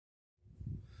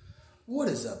What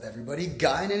is up, everybody?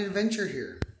 Guy in an Adventure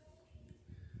here.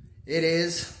 It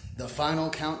is the final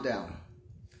countdown.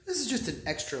 This is just an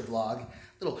extra vlog,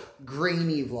 little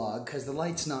grainy vlog, because the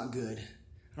light's not good. I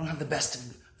don't have the best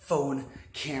of phone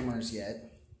cameras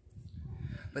yet.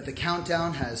 But the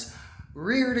countdown has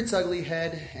reared its ugly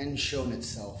head and shown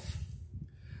itself.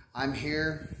 I'm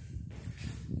here.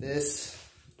 This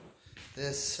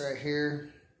right here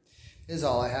is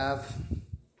all I have.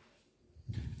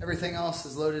 Everything else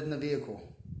is loaded in the vehicle.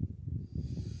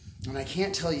 And I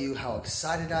can't tell you how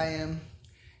excited I am,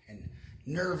 and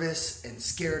nervous and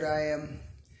scared I am,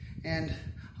 and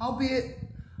albeit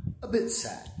a bit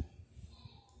sad.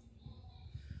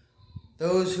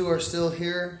 Those who are still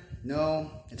here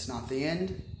know it's not the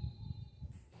end.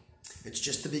 It's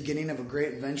just the beginning of a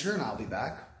great adventure, and I'll be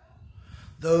back.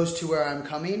 Those to where I'm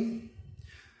coming,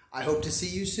 I hope to see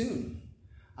you soon.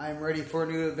 I am ready for a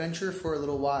new adventure for a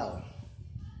little while.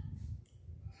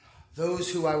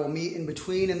 Those who I will meet in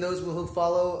between and those who will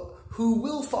follow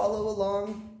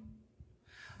along,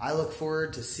 I look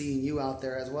forward to seeing you out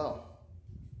there as well.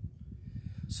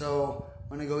 So I'm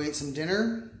going to go eat some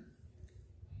dinner.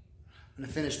 I'm going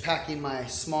to finish packing my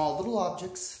small little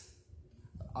objects.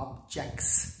 I'm going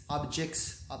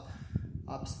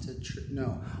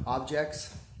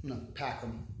to pack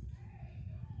them.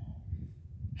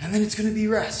 And then it's going to be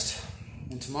rest.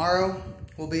 And tomorrow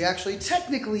will be actually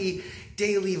technically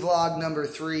daily vlog number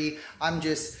 3. I'm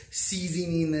just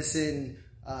seasoning this in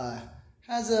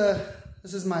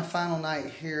this is my final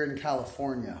night here in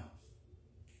California.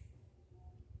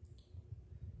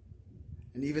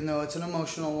 And even though it's an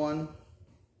emotional one,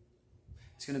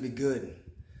 it's going to be good.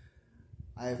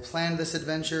 I have planned this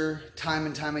adventure time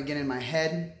and time again in my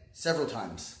head several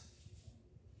times.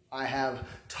 I have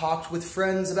talked with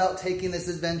friends about taking this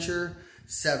adventure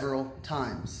several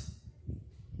times.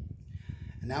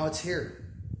 And now it's here.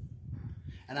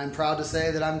 And I'm proud to say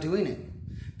that I'm doing it.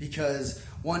 Because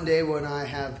one day when I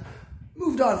have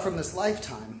moved on from this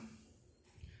lifetime,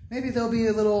 maybe there'll be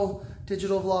a little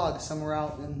digital vlog somewhere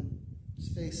out in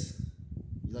space.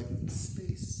 You like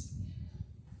space?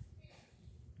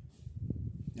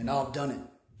 And I'll have done it.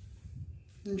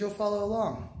 And you'll follow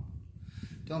along.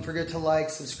 Don't forget to like,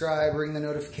 subscribe, ring the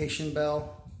notification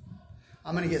bell.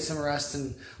 I'm going to get some rest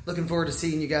and looking forward to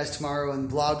seeing you guys tomorrow in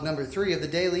vlog number 3 of the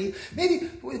daily. Maybe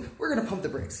we're going to pump the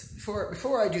brakes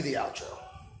before I do the outro.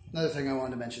 Another thing I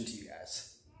wanted to mention to you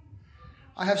guys.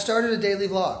 I have started a daily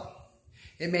vlog.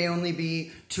 It may only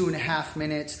be 2.5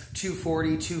 minutes,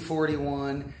 2:40,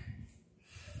 2:41.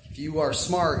 If you are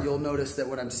smart, you'll notice that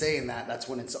when I'm saying that's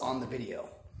when it's on the video.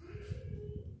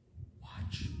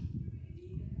 Watch.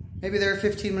 Maybe they're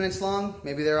 15 minutes long,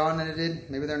 maybe they're unedited,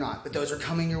 maybe they're not, but those are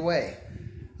coming your way.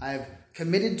 I've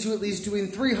committed to at least doing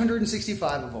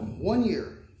 365 of them, 1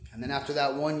 year. And then after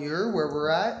that 1 year, where we're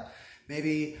at,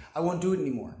 maybe I won't do it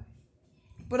anymore.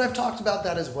 But I've talked about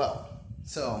that as well.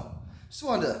 So, just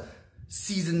wanted to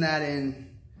season that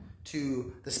in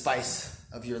to the spice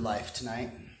of your life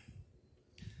tonight.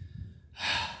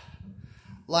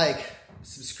 Like,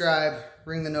 subscribe,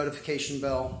 ring the notification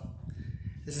bell.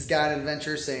 This is Guy in an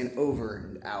Adventure saying over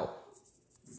and out.